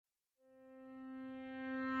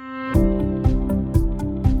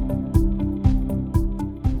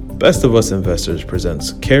Best of Us Investors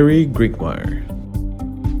presents Carrie Griegmeyer.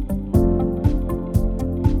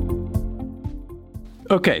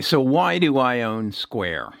 Okay, so why do I own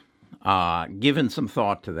Square? Given some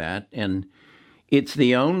thought to that, and it's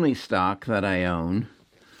the only stock that I own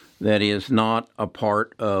that is not a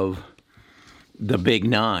part of the Big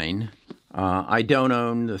Nine. I don't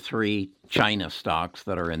own the three China stocks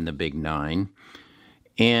that are in the Big Nine,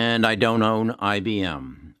 and I don't own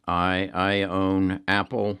IBM. I own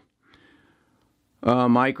Apple,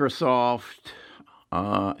 Microsoft,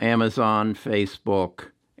 Amazon,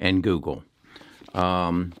 Facebook, and Google.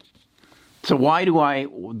 So why do I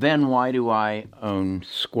own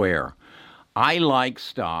Square? I like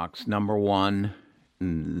stocks, number one,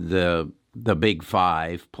 the big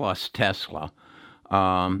five plus Tesla,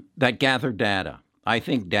 that gather data. I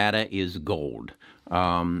think data is gold.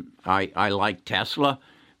 I like Tesla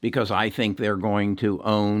because I think they're going to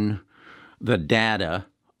own the data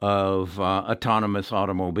of autonomous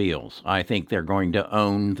automobiles. I think they're going to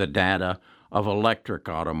own the data of electric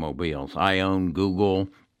automobiles. I own Google,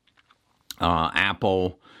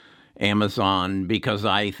 Apple, Amazon because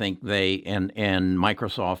I think they, and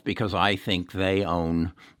Microsoft because I think they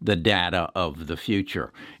own the data of the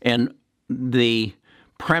future. And the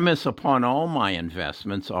premise upon all my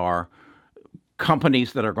investments are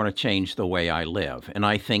companies that are going to change the way I live. And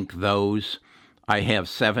I think those, I have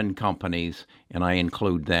 7 companies, and I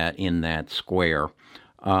include that in that Square,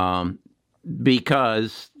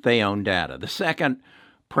 because they own data. The second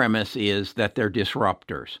premise is that they're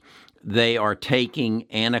disruptors. They are taking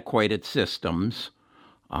antiquated systems,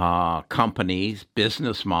 companies,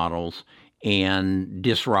 business models, and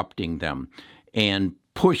disrupting them and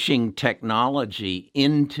pushing technology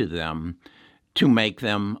into them to make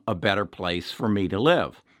them a better place for me to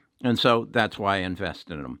live. And so that's why I invest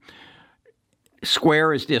in them.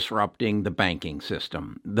 Square is disrupting the banking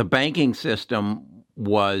system. The banking system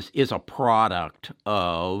is a product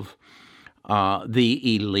of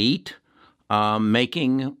the elite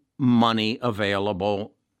making money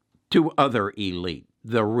available to other elite,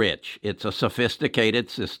 the rich. It's a sophisticated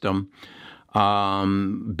system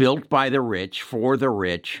built by the rich for the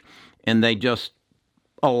rich, and they just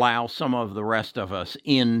allow some of the rest of us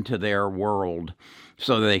into their world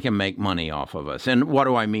so that they can make money off of us. And what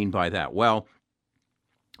do I mean by that? Well,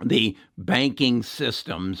 the banking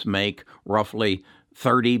systems make roughly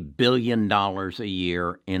 $30 billion a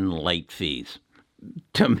year in late fees.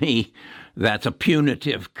 To me, that's a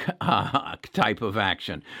punitive type of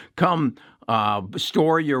action. Come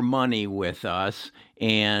store your money with us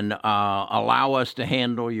and allow us to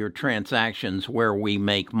handle your transactions where we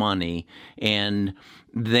make money. And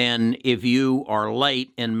then if you are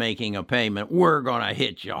late in making a payment, we're going to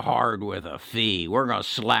hit you hard with a fee. We're going to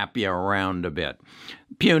slap you around a bit.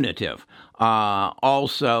 Punitive.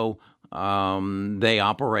 Also, they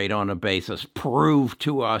operate on a basis, prove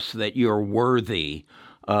to us that you're worthy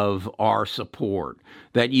of our support,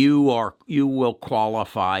 that you will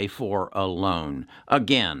qualify for a loan.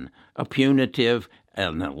 Again, a punitive,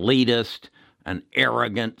 an elitist, an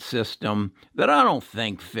arrogant system that I don't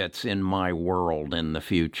think fits in my world in the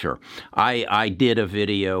future. I did a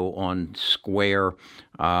video on Square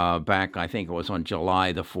back, I think it was on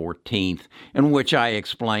July the 14th, in which I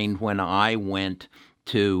explained when I went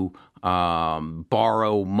to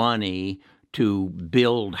borrow money to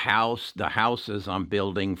build the houses I'm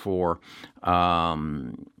building for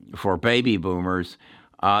baby boomers.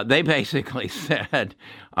 They basically said,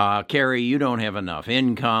 Carrie, you don't have enough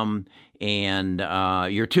income, and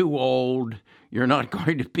you're too old. You're not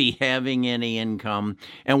going to be having any income,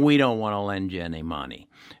 and we don't want to lend you any money.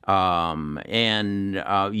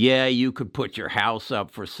 Yeah, you could put your house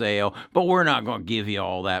up for sale, but we're not going to give you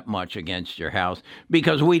all that much against your house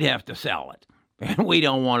because we'd have to sell it. And we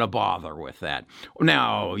don't want to bother with that.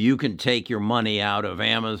 Now, you can take your money out of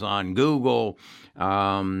Amazon, Google,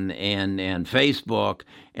 and Facebook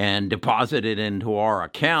and deposit it into our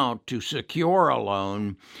account to secure a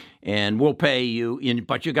loan, and we'll pay you,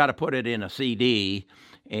 but you got to put it in a CD,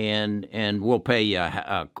 and we'll pay you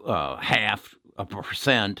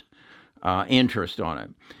 0.5% interest on it.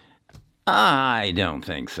 I don't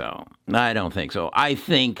think so. I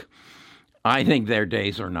think their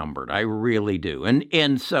days are numbered. I really do.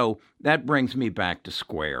 And so that brings me back to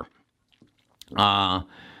Square.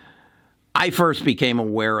 I first became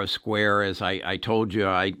aware of Square, as I told you,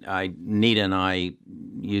 Nita and I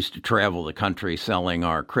used to travel the country selling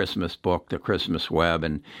our Christmas book, The Christmas Web,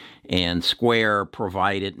 and Square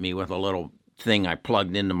provided me with a little thing I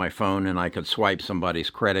plugged into my phone, and I could swipe somebody's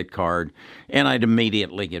credit card, and I'd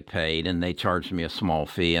immediately get paid, and they charged me a small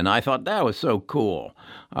fee. And I thought that was so cool.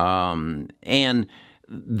 And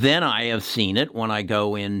then I have seen it when I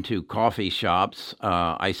go into coffee shops.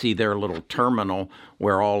 I see their little terminal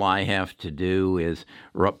where all I have to do is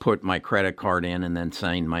put my credit card in and then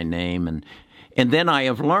sign my name. And then I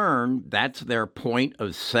have learned that's their point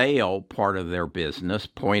of sale part of their business,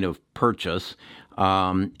 point of purchase.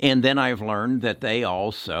 And then I've learned that they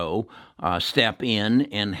also step in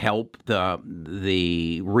and help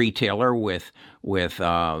the retailer with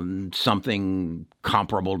something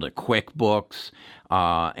comparable to QuickBooks.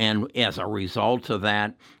 And as a result of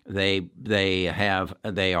that, they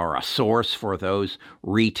are a source for those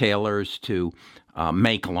retailers to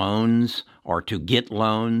make loans or to get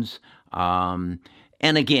loans.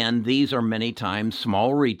 And again, these are many times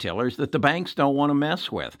small retailers that the banks don't want to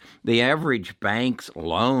mess with. The average bank's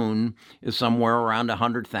loan is somewhere around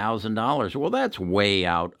 $100,000. Well, that's way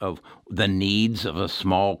out of the needs of a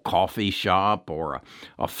small coffee shop or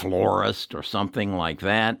a florist or something like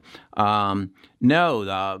that. No,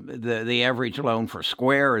 the average loan for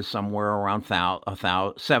Square is somewhere around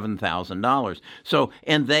 $7,000. So,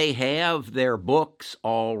 and they have their books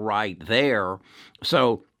all right there.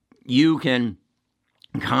 So you can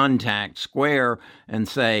contact Square and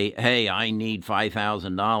say, hey, I need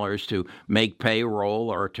 $5,000 to make payroll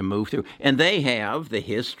or to move through. And they have the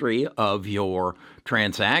history of your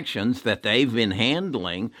transactions that they've been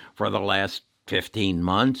handling for the last 15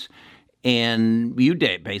 months. And you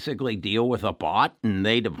basically deal with a bot and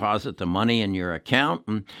they deposit the money in your account.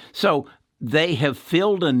 And so they have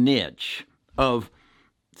filled a niche of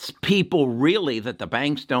people really that the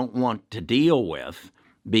banks don't want to deal with,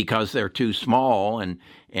 because they're too small and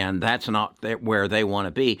that's not where they want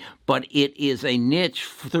to be. But it is a niche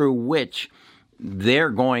through which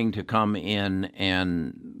they're going to come in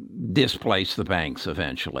and displace the banks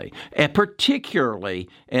eventually, and particularly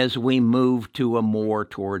as we move to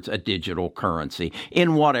towards a digital currency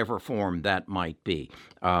in whatever form that might be,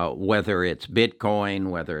 whether it's Bitcoin,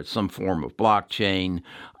 whether it's some form of blockchain.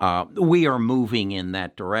 We are moving in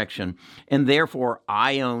that direction, and therefore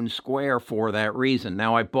I own Square for that reason.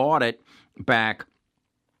 Now, I bought it back,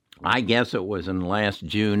 I guess it was in last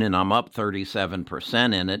June, and I'm up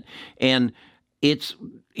 37% in it, and it's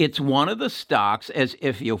one of the stocks, as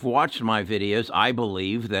if you've watched my videos, I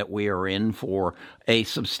believe that we are in for a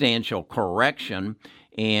substantial correction.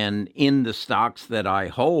 And in the stocks that I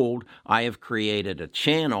hold, I have created a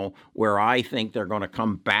channel where I think they're going to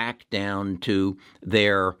come back down to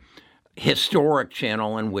their historic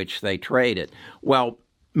channel in which they traded. Well,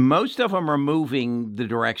 most of them are moving the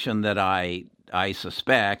direction that I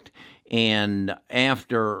suspect. And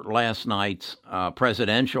after last night's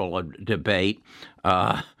presidential debate,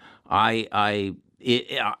 I'm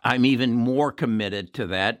even more committed to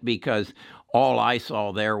that, because all I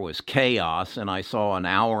saw there was chaos, and I saw an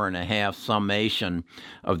hour-and-a-half summation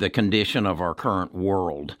of the condition of our current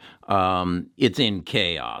world. It's in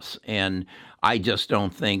chaos, and I just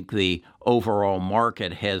don't think the overall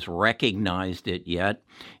market has recognized it yet.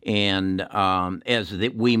 And as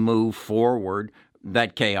we move forward,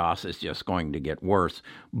 that chaos is just going to get worse.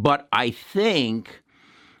 But I think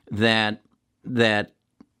that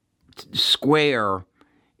Square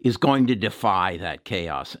is going to defy that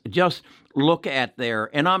chaos. Just look at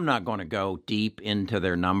and I'm not going to go deep into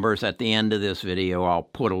their numbers. At the end of this video, I'll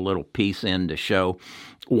put a little piece in to show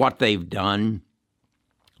what they've done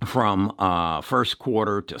from first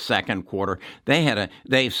quarter to second quarter.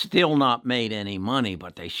 They've still not made any money,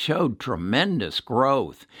 but they showed tremendous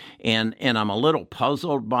growth. And I'm a little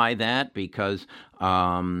puzzled by that, because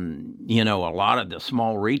a lot of the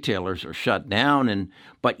small retailers are shut down,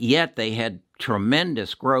 but yet they had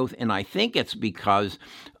tremendous growth, and I think it's because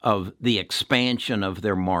of the expansion of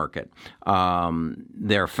their market.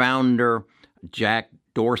 Their founder, Jack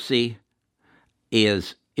Dorsey,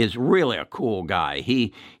 is really a cool guy.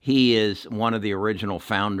 He is one of the original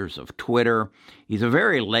founders of Twitter. He's a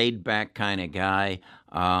very laid-back kind of guy,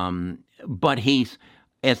 but he's,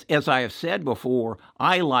 as I have said before,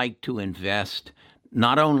 I like to invest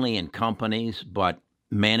not only in companies but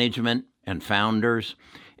management and founders.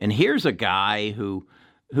 And here's a guy who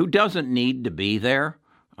doesn't need to be there.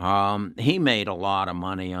 He made a lot of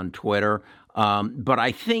money on Twitter. But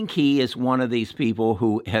I think he is one of these people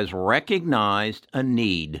who has recognized a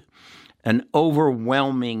need, an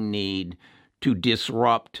overwhelming need to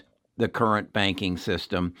disrupt the current banking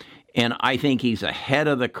system. And I think he's ahead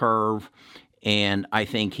of the curve, and I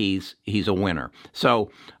think he's a winner. So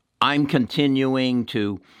I'm continuing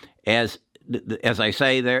to, as I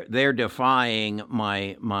say, they're defying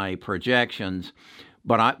my projections.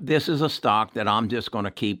 But this is a stock that I'm just going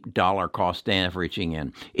to keep dollar cost averaging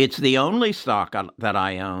in. It's the only stock that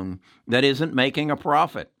I own that isn't making a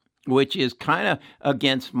profit. which is kind of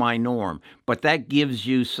against my norm. But that gives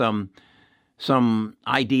you some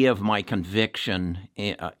idea of my conviction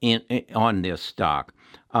on this stock.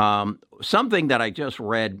 Something that I just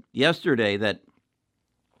read yesterday that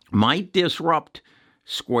might disrupt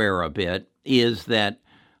Square a bit is that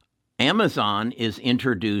Amazon is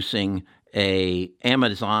introducing a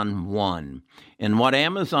Amazon One. And what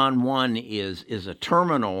Amazon One is a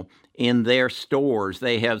terminal in their stores.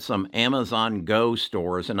 They have some Amazon Go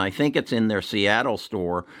stores, and I think it's in their Seattle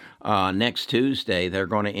store next Tuesday. They're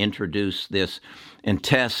going to introduce this and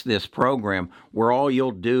test this program where all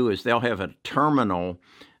you'll do is they'll have a terminal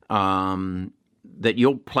that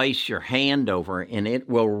you'll place your hand over, and it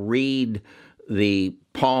will read the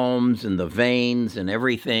palms and the veins and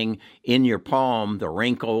everything in your palm, the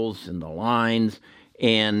wrinkles and the lines,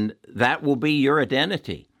 and that will be your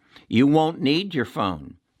identity. You won't need your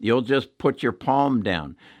phone. You'll just put your palm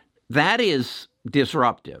down. That is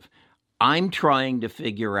disruptive. I'm trying to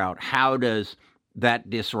figure out, how does that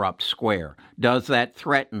disrupt Square? Does that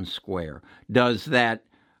threaten Square? Does that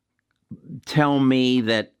tell me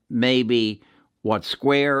that maybe what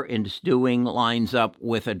Square is doing lines up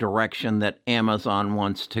with a direction that Amazon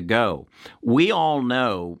wants to go? We all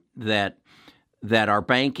know that our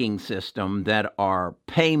banking system, that our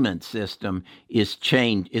payment system is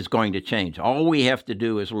going to change. All we have to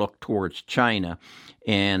do is look towards China,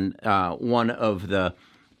 and one of the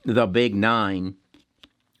big nine,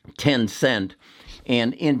 Tencent,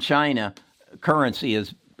 and in China, currency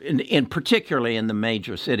is, particularly in the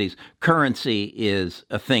major cities, currency is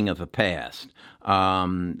a thing of the past.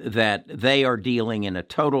 That they are dealing in a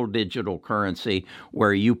total digital currency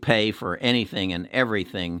where you pay for anything and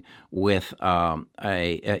everything with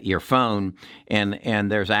your phone,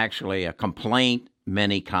 and there's actually a complaint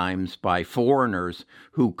many times by foreigners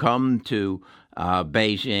who come to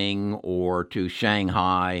Beijing or to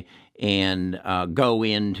Shanghai and go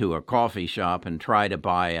into a coffee shop and try to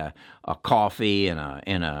buy a coffee and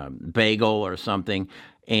a bagel or something,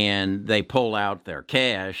 and they pull out their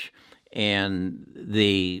cash, and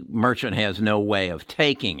the merchant has no way of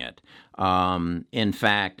taking it. In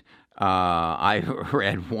fact, I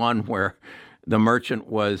read one where the merchant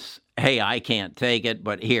was, hey, I can't take it,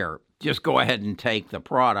 but here, just go ahead and take the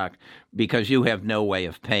product because you have no way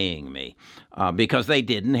of paying me, because they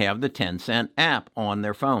didn't have the Tencent app on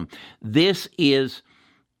their phone. This is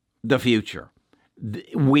the future.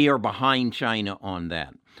 We are behind China on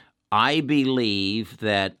that. I believe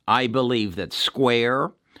that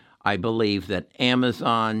Square, I believe that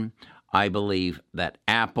Amazon, I believe that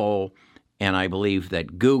Apple, and I believe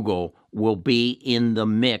that Google will be in the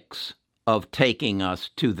mix of taking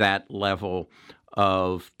us to that level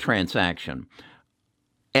of transaction.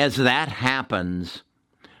 As that happens,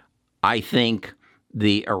 I think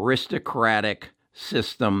the aristocratic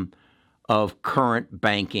system of current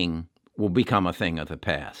banking will become a thing of the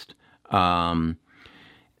past.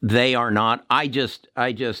 They are not. I just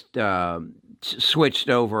switched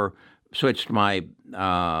my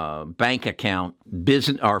bank account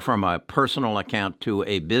from a personal account to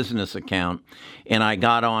a business account, and I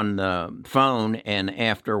got on the phone, and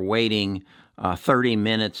after waiting 30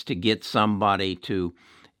 minutes to get somebody to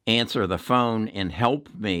answer the phone and help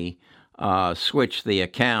me switch the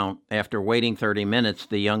account, after waiting 30 minutes,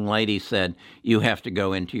 the young lady said, "You have to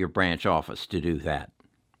go into your branch office to do that."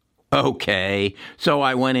 Okay, so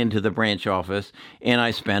I went into the branch office, and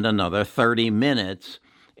I spent another 30 minutes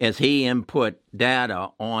as he input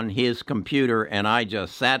data on his computer, and I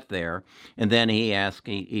just sat there. And then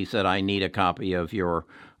he said, "I need a copy of your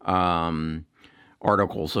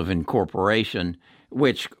articles of incorporation,"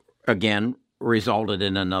 which, again, resulted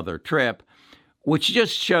in another trip, which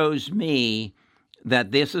just shows me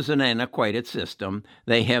that this is an antiquated system.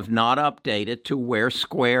 They have not updated to where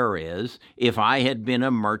Square is. If I had been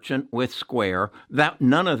a merchant with Square,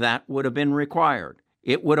 none of that would have been required.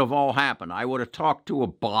 It would have all happened. I would have talked to a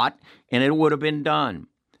bot, and it would have been done.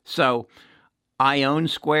 So I own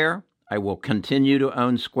Square. I will continue to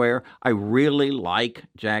own Square. I really like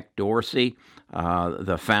Jack Dorsey,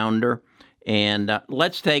 the founder. And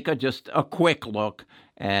let's take just a quick look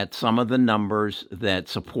at some of the numbers that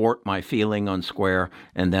support my feeling on Square,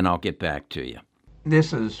 and then I'll get back to you.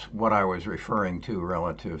 This is what I was referring to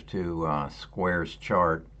relative to Square's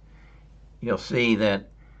chart. You'll see that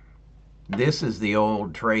this is the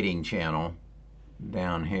old trading channel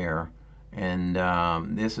down here, and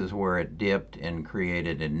this is where it dipped and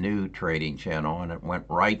created a new trading channel, and it went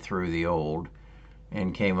right through the old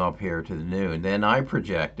and came up here to the new. And then I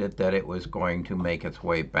projected that it was going to make its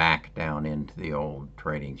way back down into the old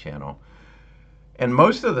trading channel. And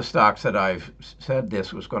most of the stocks that I've said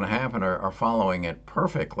this was going to happen are following it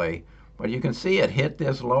perfectly. But you can see it hit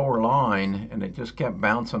this lower line and it just kept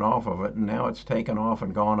bouncing off of it. And now it's taken off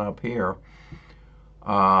and gone up here.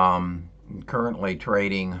 Currently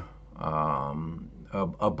trading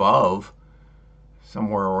above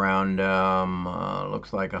somewhere around,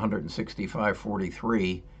 looks like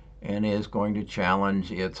 165.43, and is going to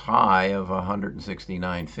challenge its high of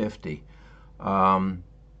 169.50.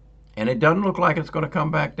 And it doesn't look like it's going to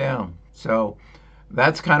come back down. So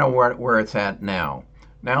that's kind of where it's at now.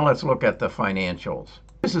 Now let's look at the financials.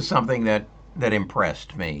 This is something that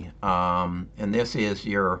impressed me. And this is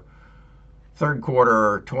your third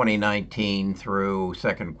quarter 2019 through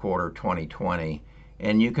second quarter 2020.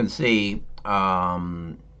 And you can see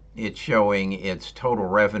it's showing its total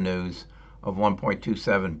revenues of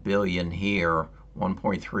 1.27 billion here,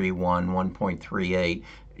 1.31, 1.38,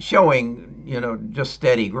 showing, just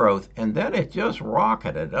steady growth. And then it just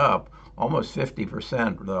rocketed up almost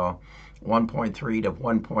 50%, though, 1.3 to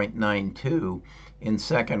 1.92 in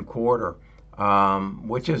second quarter,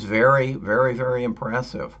 which is very, very, very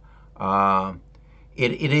impressive.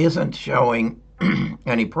 It isn't showing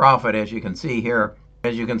any profit, as you can see here.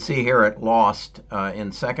 As you can see here, it lost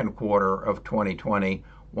in second quarter of 2020,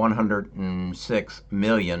 106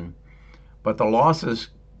 million. But the losses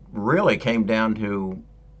really came down to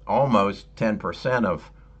almost 10% of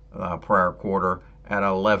prior quarter at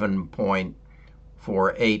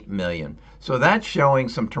 11.48 million. So that's showing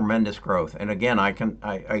some tremendous growth. And again,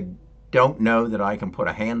 I don't know that I can put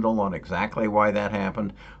a handle on exactly why that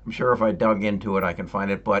happened. I'm sure if I dug into it, I can find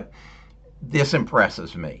it. But this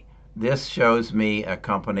impresses me. This shows me a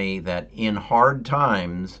company that in hard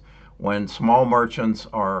times, when small merchants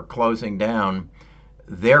are closing down,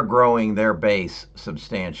 they're growing their base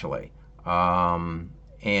substantially. And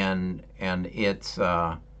it's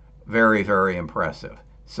very, very impressive.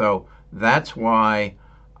 So that's why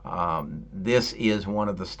this is one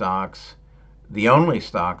of the stocks, the only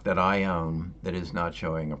stock that I own that is not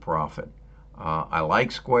showing a profit. I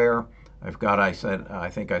like Square. I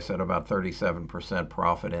think I said about 37%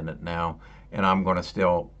 profit in it now, and I'm going to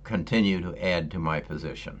still continue to add to my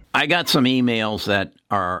position. I got some emails that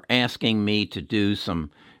are asking me to do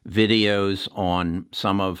some videos on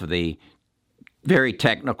some of the very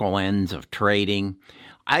technical ends of trading.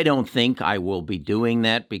 I don't think I will be doing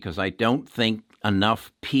that because I don't think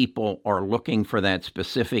enough people are looking for that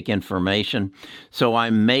specific information. So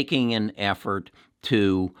I'm making an effort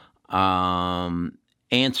to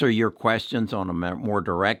answer your questions on a more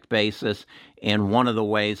direct basis. And one of the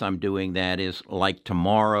ways I'm doing that is like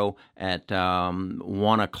tomorrow at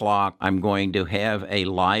 1 o'clock, I'm going to have a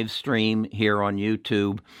live stream here on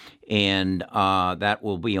YouTube, and that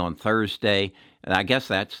will be on Thursday. And I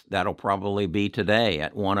guess that'll probably be today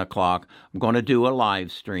at 1 o'clock. I'm going to do a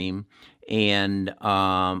live stream, and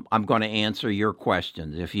I'm going to answer your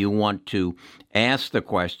questions. If you want to ask the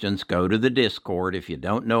questions, go to the Discord. If you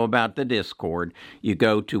don't know about the Discord, you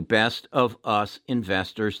go to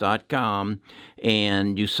bestofusinvestors.com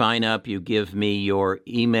and you sign up. You give me your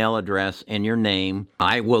email address and your name.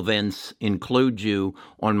 I will then include you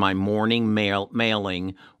on my morning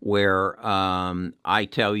mailing where I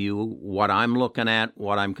tell you what I'm looking at,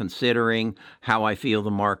 what I'm considering, how I feel the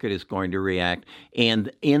market is going to react. And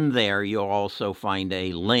in there, you'll also find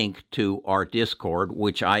a link to our Discord,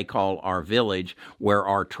 which I call our village, where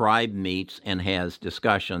our tribe meets and has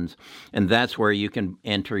discussions. And that's where you can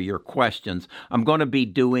enter your questions. I'm going to be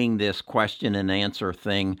doing this question and answer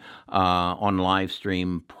thing on live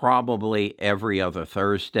stream probably every other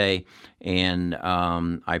Thursday. And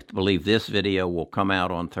I believe this video will come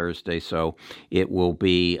out on Thursday, so it will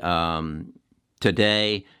be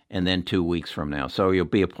today and then 2 weeks from now. So you'll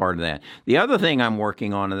be a part of that. The other thing I'm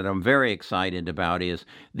working on and that I'm very excited about is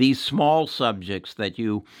these small subjects that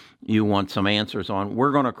you want some answers on.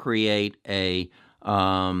 We're going to create a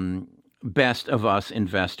Best of Us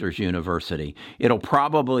Investors University. It'll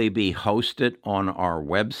probably be hosted on our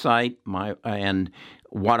website. And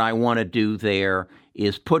what I want to do there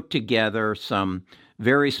is put together some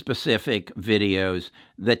very specific videos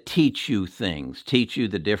that teach you things, teach you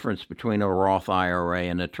the difference between a Roth IRA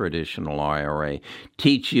and a traditional IRA,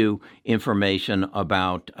 teach you information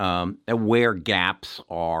about where gaps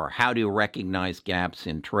are, how to recognize gaps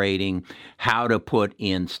in trading, how to put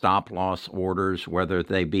in stop-loss orders, whether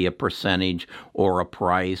they be a percentage or a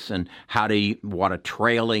price, and what a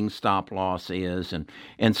trailing stop-loss is.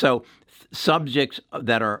 And so subjects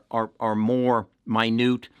that are more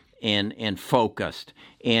minute and focused.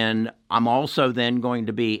 And I'm also then going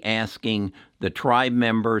to be asking the tribe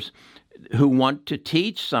members who want to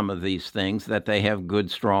teach some of these things that they have good,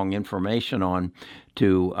 strong information on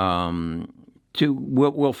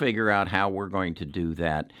we'll figure out how we're going to do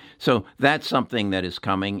that. So that's something that is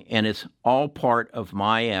coming, and it's all part of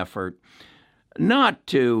my effort not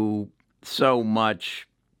to so much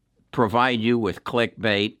provide you with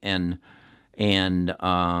clickbait and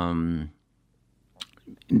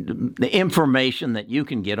the information that you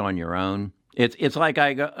can get on your own. It's like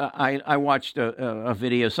I watched a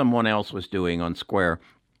video someone else was doing on Square,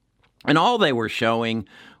 and all they were showing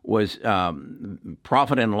was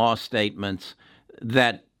profit and loss statements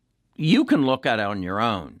that you can look at on your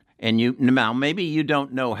own. And now maybe you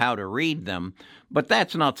don't know how to read them, but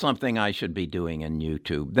that's not something I should be doing in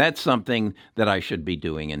YouTube. That's something that I should be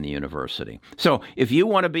doing in the university. So if you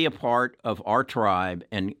want to be a part of our tribe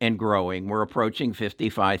and growing, we're approaching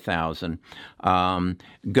 55,000,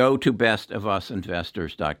 go to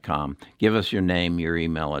bestofusinvestors.com. Give us your name, your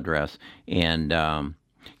email address, and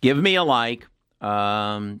give me a like,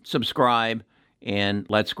 subscribe, and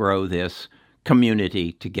let's grow this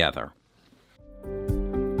community together.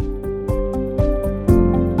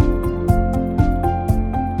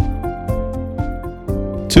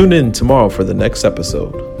 Tune in tomorrow for the next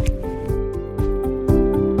episode.